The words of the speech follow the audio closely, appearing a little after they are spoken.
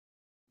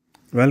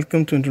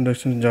Welcome to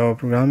Introduction to Java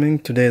Programming.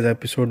 Today's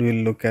episode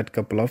we'll look at a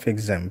couple of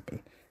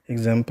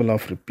example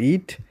of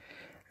repeat,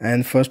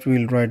 and first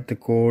we'll write the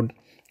code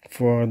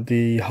for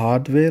the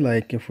hard way,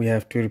 like if we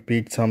have to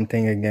repeat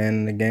something again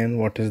and again,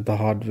 what is the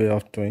hard way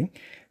of doing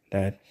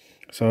that.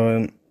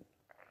 So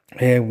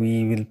here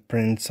we will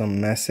print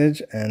some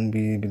message and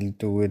we will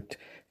do it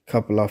a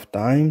couple of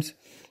times,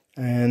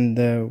 and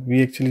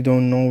we actually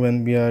don't know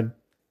when we are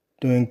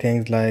doing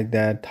things like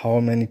that how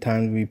many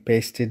times we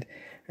pasted.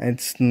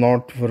 It's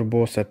not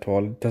verbose at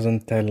all, it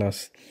doesn't tell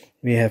us,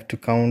 we have to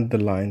count the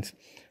lines.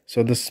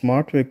 So the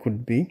smart way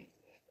could be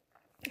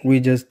we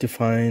just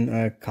define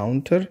a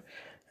counter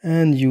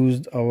and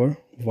use our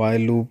while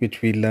loop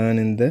which we learned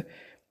in the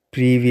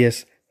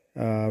previous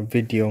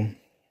video.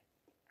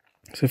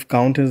 So if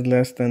count is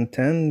less than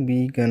 10,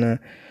 we gonna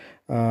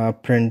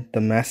print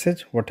the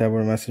message,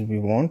 whatever message we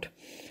want,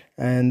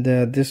 and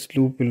this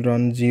loop will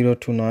run 0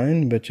 to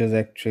 9, which is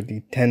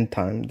actually 10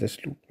 times this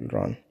loop will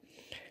run.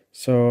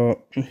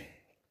 So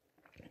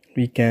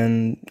we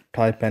can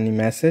type any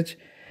message.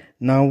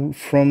 Now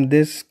from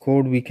this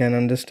code we can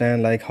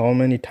understand like how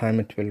many time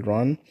it will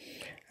run,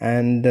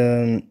 and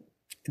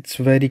it's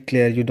very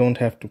clear, you don't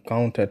have to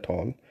count at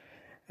all.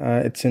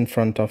 It's in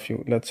front of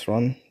you. Let's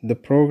run the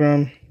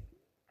program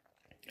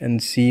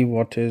and see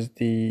what is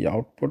the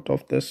output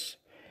of this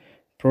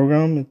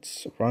program.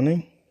 It's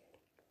running.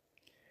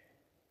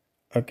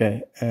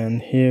 Okay,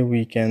 and here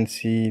we can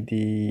see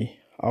the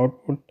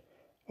output.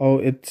 Oh,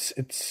 it's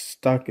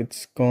stuck,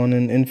 it's gone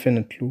in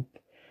infinite loop.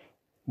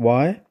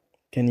 Why?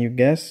 Can you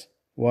guess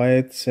why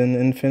it's in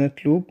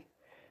infinite loop?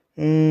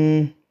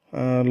 A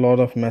lot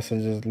of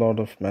messages.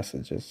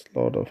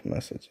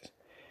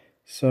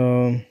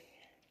 So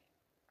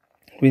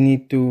we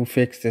need to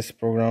fix this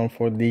program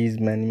for these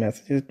many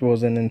messages. It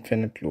was an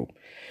infinite loop.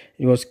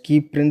 It was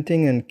keep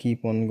printing and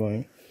keep on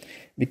going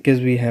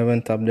because we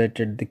haven't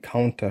updated the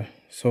counter.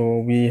 So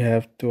we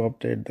have to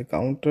update the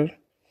counter.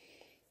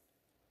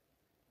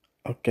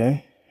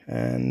 Okay,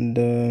 and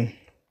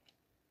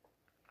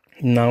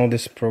now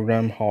this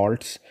program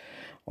halts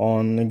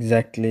on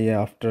exactly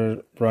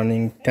after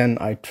running 10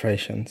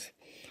 iterations.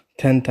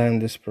 10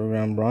 times this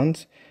program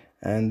runs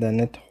and then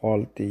it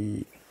halts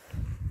the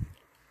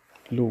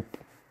loop.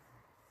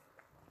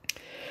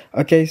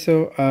 Okay,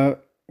 so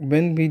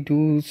when we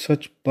do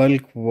such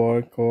bulk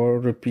work or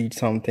repeat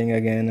something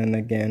again and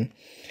again,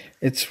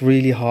 it's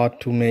really hard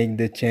to make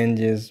the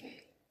changes.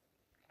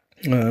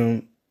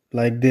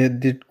 Like there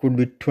could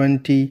be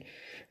 20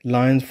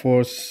 lines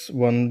for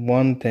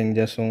one thing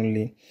just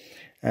only,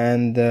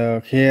 and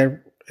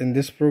here in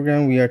this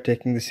program we are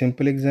taking the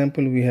simple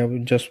example. We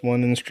have just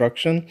one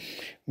instruction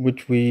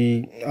which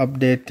we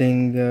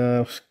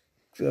updating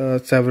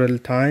several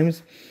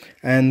times,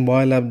 and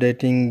while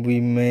updating we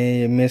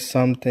may miss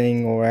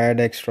something or add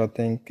extra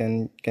thing.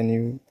 Can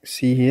you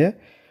see here?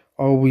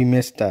 Or we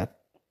missed that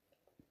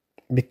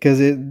because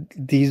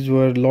these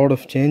were a lot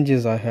of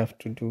changes I have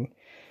to do,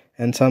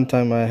 and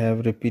sometime I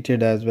have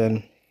repeated as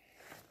well.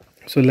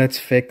 So let's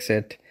fix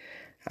it,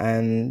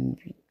 and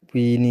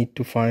we need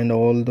to find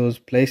all those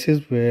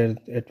places where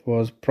it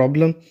was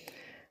problem.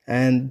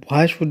 And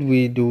why should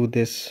we do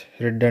this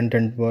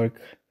redundant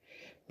work?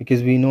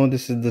 Because we know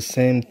this is the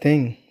same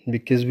thing,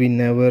 because we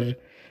never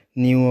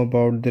knew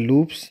about the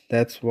loops.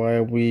 That's why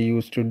we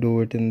used to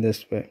do it in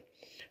this way.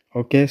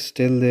 Okay,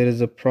 still there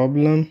is a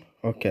problem.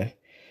 Okay,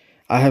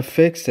 I have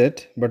fixed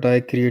it, but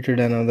I created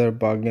another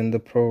bug in the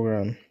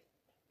program.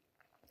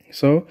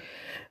 So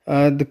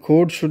the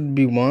code should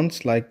be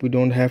once, like we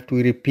don't have to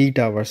repeat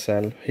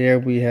ourselves. Here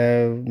we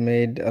have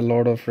made a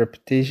lot of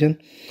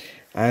repetition,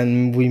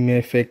 and we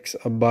may fix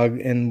a bug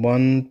in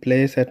one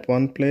place at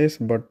one place,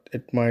 but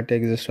it might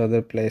exist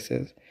other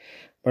places.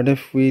 But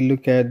if we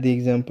look at the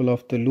example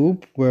of the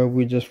loop where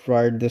we just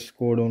write this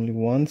code only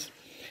once,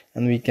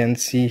 and we can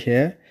see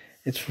here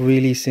it's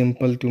really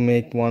simple to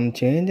make one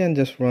change and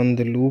just run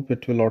the loop.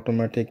 It will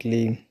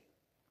automatically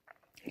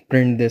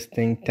print this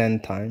thing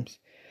 10 times.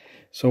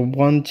 So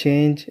one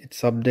change,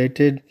 it's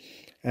updated,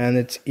 and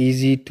it's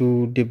easy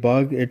to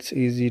debug. It's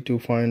easy to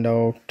find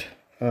out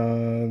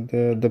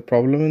the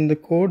problem in the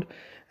code,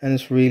 and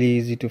it's really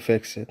easy to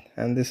fix it.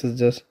 And this is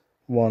just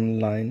one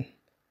line.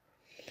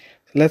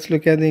 So let's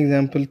look at the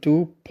example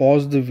 2.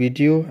 Pause the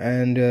video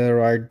and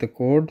write the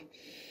code.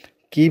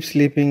 Keep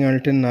sleeping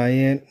until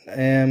 9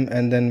 a.m.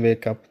 and then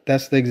wake up.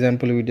 That's the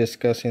example we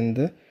discussed in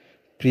the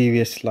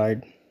previous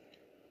slide.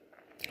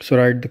 So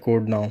write the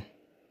code now.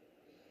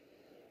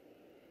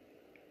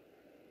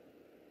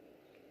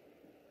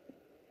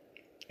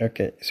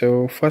 Okay,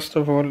 so first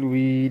of all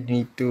we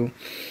need to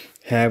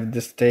have the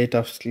state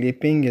of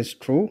sleeping is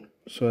true,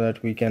 so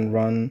that we can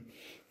run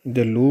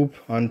the loop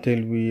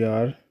until we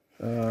are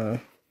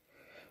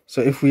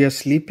so if we are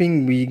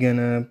sleeping, we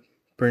gonna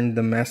print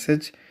the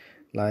message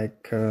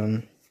like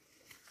and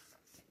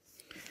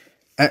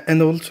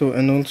also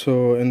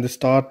in the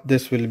start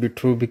this will be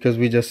true because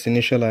we just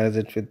initialize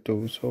it with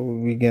 2. So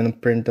we gonna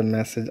print the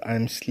message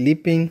I'm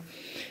sleeping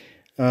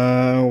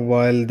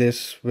while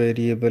this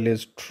variable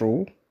is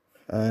true.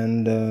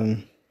 And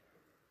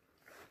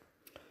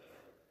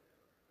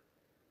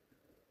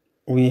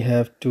we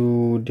have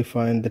to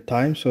define the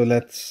time. So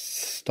let's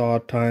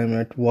start time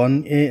at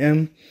 1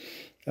 a.m.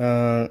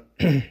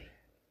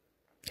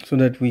 So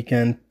that we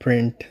can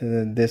print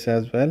this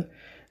as well,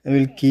 and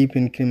we'll keep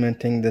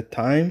incrementing the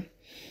time.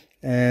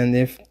 And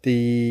if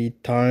the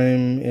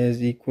time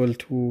is equal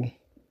to,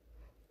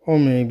 or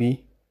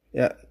maybe,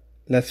 yeah,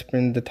 let's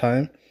print the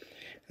time.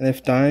 And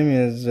if time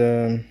is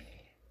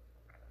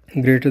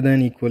greater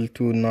than equal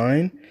to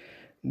 9,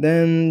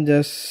 then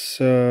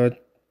just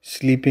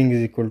sleeping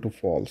is equal to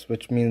false,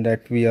 which means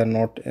that we are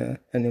not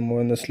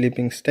anymore in the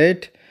sleeping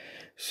state.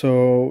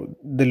 So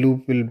the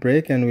loop will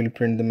break and we'll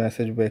print the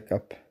message wake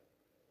up.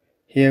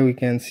 Here we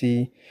can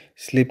see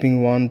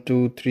sleeping 1,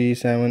 2, 3,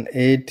 7,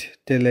 8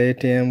 till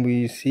 8 a.m.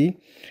 we see,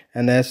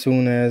 and as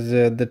soon as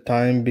the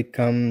time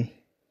become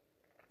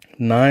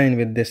 9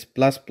 with this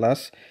plus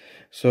plus,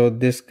 so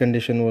this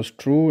condition was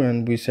true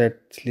and we set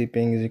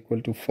sleeping is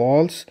equal to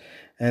false,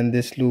 and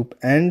this loop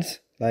ends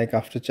like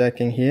after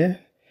checking here,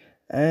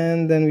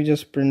 and then we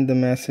just print the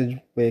message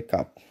wake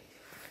up.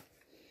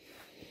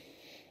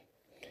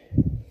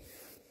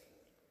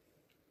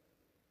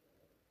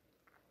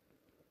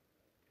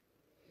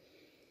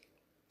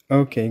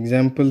 Okay,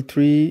 example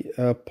 3,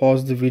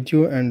 pause the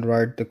video and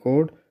write the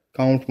code,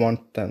 count 1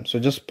 to 10. So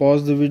just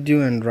pause the video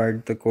and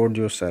write the code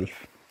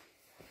yourself.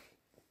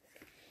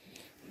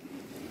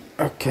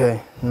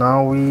 Okay,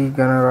 now we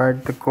gonna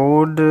write the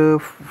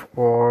code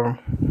for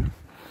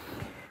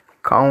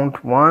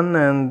count 1,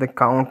 and the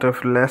count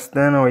if less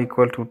than or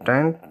equal to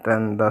 10,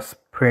 then thus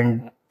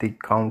print the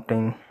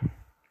counting.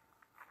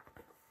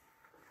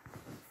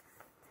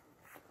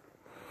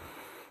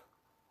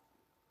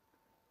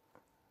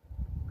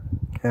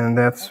 And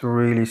that's a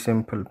really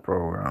simple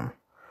program.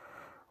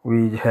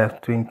 We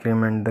have to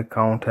increment the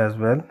count as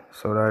well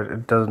so that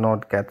it does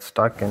not get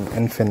stuck in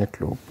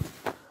infinite loop.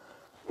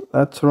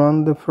 Let's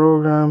run the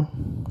program,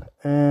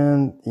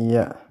 and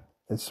yeah,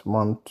 it's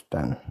 1 to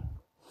 10.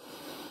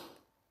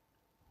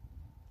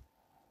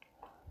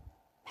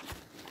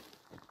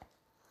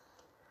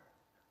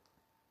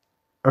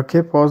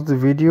 Okay, pause the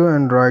video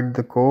and write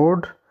the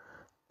code.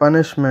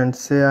 Punishment,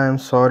 say I am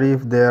sorry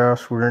if there are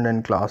students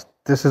in class.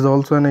 This is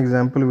also an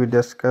example we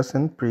discussed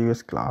in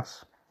previous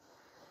class.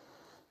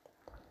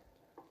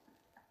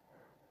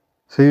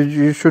 So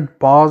you should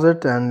pause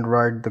it and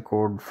write the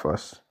code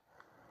first.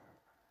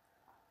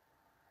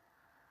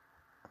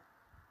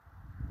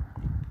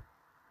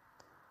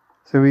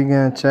 So we're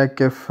gonna check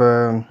if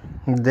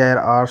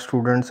there are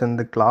students in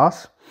the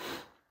class.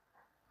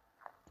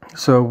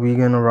 So we're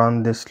gonna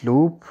run this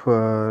loop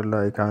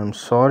like I'm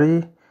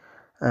sorry,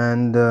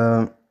 and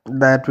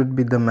that would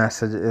be the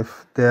message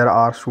if there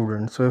are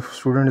students. So if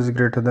student is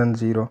greater than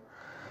 0,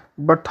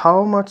 but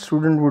how much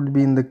student would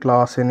be in the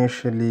class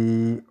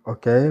initially?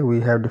 Okay,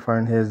 we have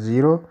defined here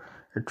 0.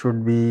 It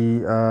should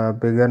be a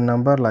bigger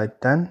number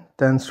like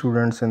 10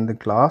 students in the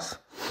class.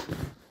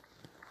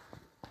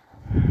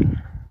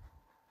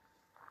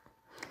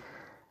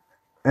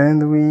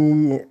 And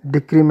we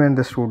decrement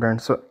the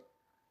students. So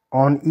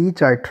on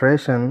each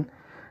iteration,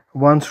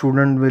 one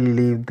student will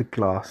leave the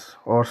class,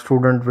 or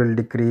student will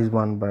decrease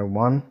one by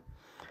one.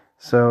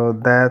 So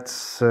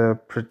that's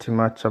pretty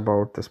much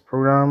about this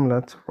program.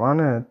 Let's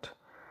run it,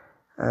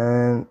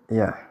 and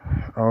yeah,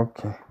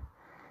 okay.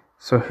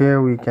 So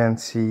here we can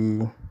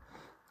see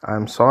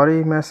I'm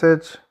sorry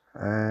message,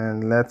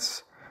 and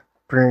let's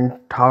print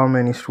how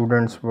many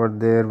students were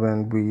there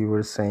when we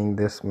were saying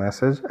this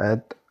message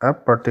at a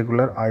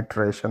particular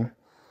iteration.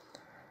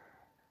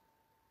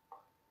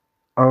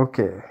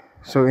 Okay,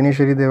 so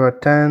initially there were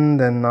 10,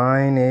 then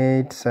 9,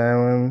 8,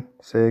 7,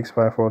 6,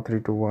 5, 4,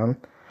 3, 2, 1,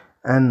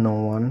 and no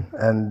one,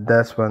 and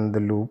that's when the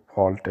loop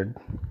halted.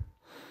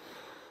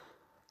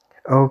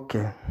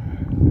 Okay,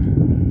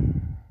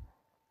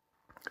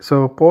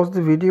 so pause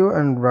the video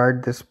and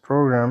write this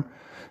program.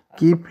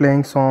 Keep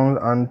playing songs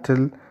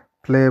until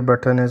play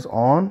button is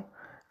on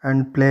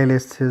and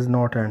playlist is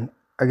not end.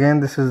 Again,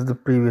 this is the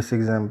previous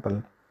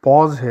example.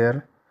 Pause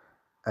here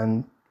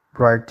and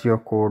write your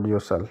code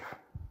yourself.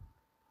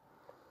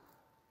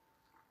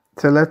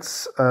 So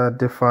let's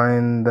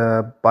define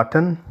the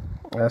button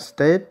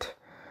state.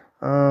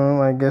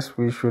 I guess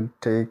we should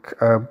take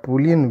a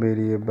boolean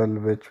variable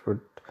which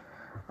would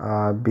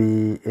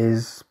be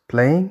is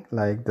playing,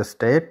 like the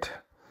state,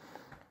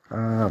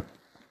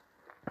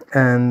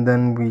 and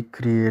then we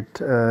create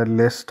a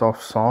list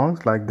of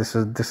songs. Like this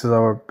is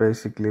our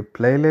basically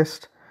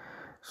playlist.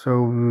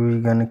 So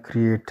we're gonna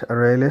create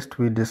array list.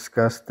 We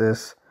discussed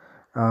this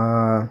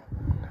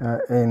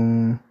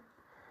in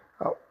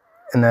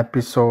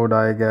episode,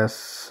 I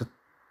guess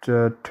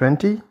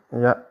 20.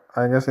 Yeah,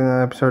 I guess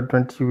in episode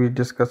 20 we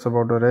discussed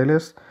about array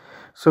list.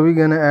 So we're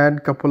gonna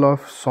add couple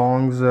of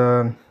songs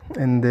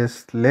in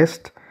this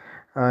list,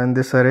 in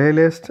this array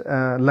list.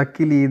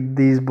 Luckily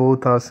these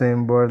both are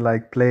same word,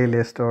 like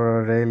playlist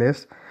or array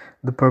list.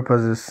 The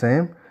purpose is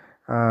same.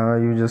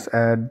 You just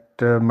add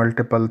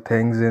multiple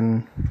things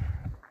in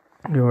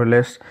your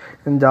list.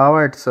 In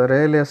Java it's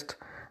array list,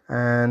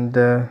 and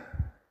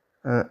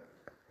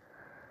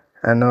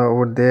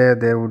over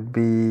there would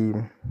be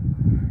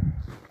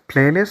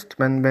playlist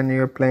when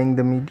you're playing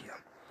the media.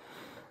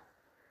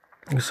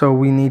 So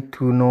we need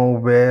to know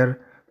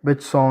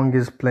which song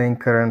is playing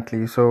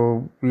currently.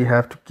 So we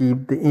have to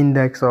keep the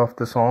index of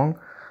the song,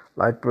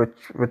 like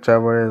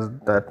whichever is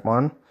that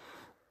one.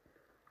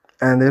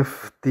 And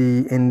if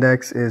the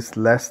index is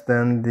less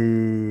than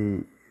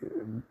the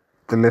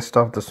list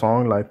of the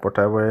song, like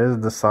whatever is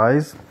the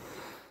size,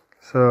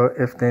 so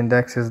if the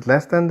index is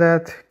less than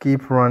that,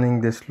 keep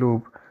running this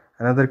loop.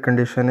 Another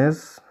condition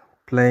is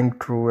playing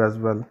true as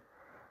well.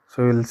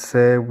 So we'll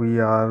say we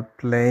are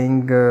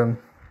playing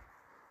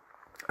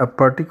a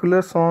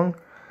particular song,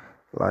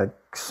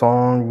 like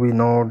song, we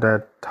know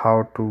that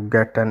how to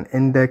get an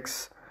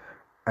index,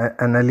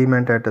 an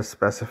element at a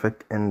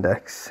specific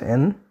index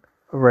in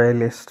array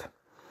list.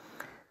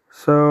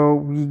 So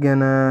we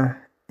gonna,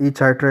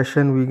 each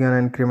iteration we gonna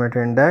increment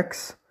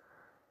index,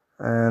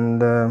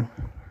 and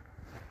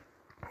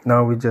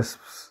now we just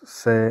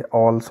say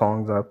all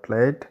songs are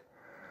played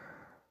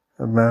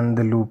when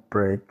the loop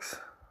breaks.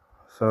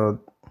 So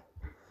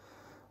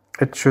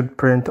it should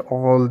print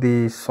all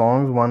the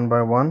songs one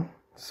by one.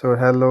 So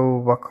hello,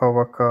 waka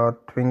waka,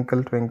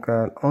 twinkle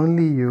twinkle,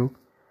 only you,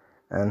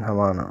 and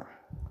Havana.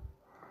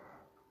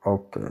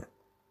 Okay,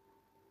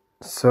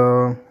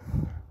 so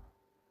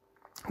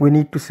we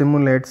need to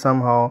simulate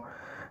somehow,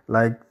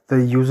 like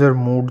the user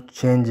mood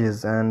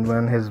changes, and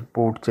when his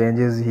mood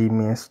changes he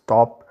may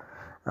stop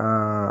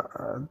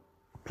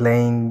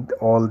playing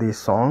all these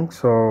songs.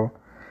 So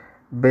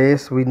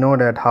base, we know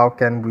that how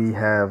can we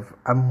have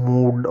a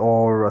mood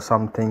or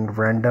something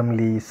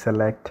randomly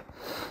select.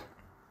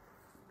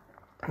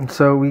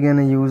 So we're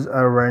gonna use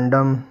a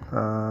random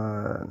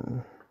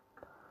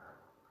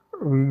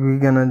we're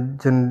gonna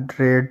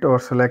generate or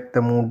select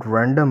the mood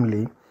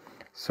randomly.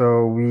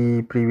 So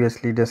we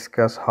previously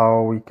discussed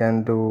how we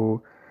can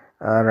do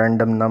a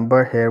random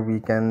number. Here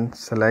we can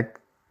select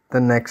the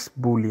next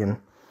boolean.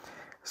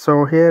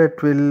 So here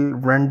it will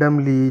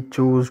randomly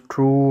choose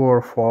true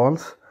or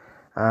false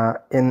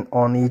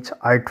on each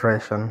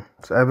iteration.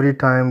 So every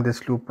time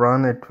this loop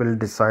run, it will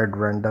decide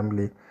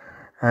randomly,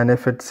 and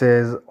if it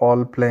says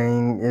all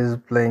playing is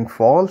playing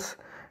false,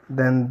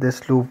 then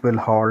this loop will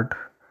halt.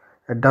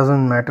 It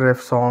doesn't matter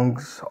if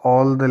songs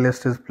all the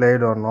list is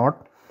played or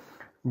not,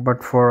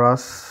 but for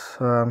us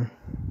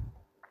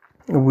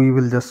we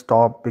will just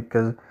stop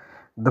because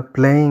the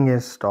playing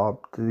is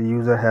stopped. The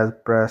user has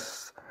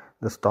pressed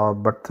the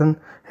stop button.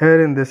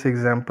 Here in this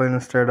example,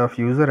 instead of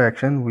user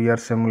action, we are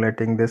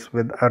simulating this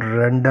with a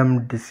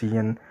random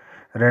decision,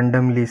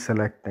 randomly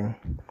selecting.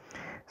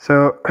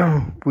 So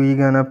we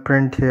gonna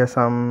print here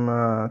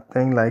some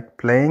thing like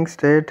playing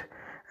state,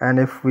 and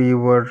if we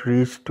were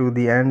reached to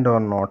the end or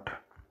not.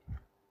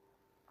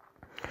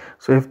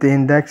 So if the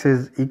index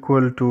is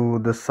equal to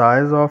the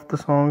size of the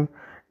song,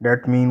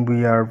 that means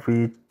we are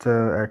reached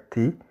at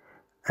the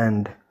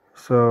end.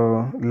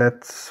 So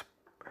let's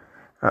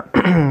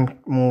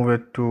move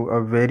it to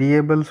a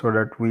variable so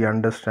that we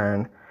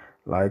understand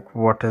like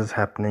what is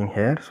happening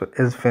here. So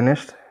is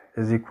finished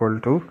is equal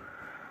to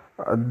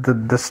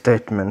the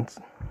statement.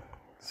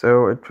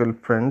 So it will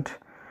print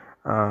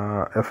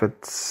if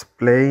it's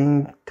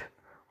playing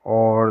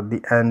or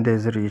the end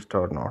is reached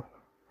or not.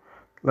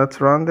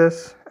 Let's run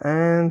this,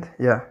 and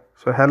yeah,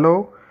 so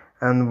hello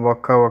and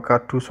waka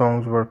waka, two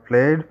songs were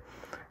played,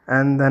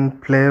 and then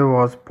play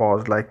was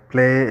paused, like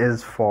play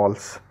is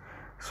false.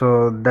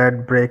 So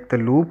that break the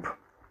loop,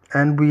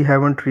 and we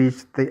haven't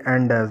reached the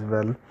end as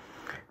well.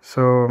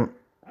 So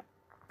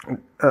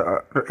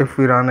if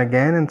we run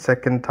again, and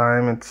second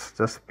time it's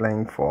just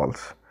playing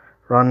false.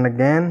 Run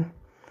again,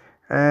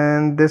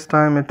 and this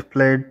time it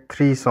played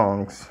 3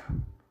 songs.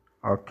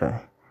 Okay,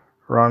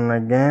 run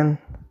again,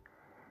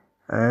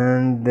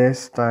 and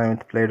this time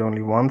it played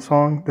only 1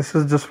 song. This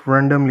is just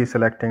randomly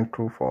selecting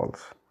true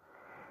false.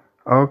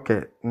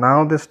 Okay,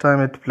 now this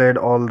time it played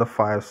all the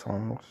 5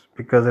 songs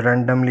because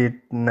randomly it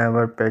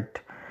never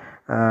picked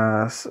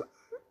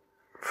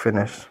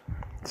finish.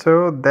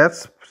 So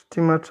that's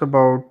pretty much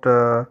about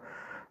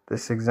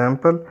this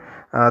example.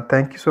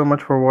 Thank you so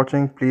much for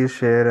watching. Please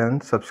share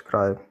and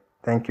subscribe.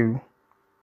 Thank you.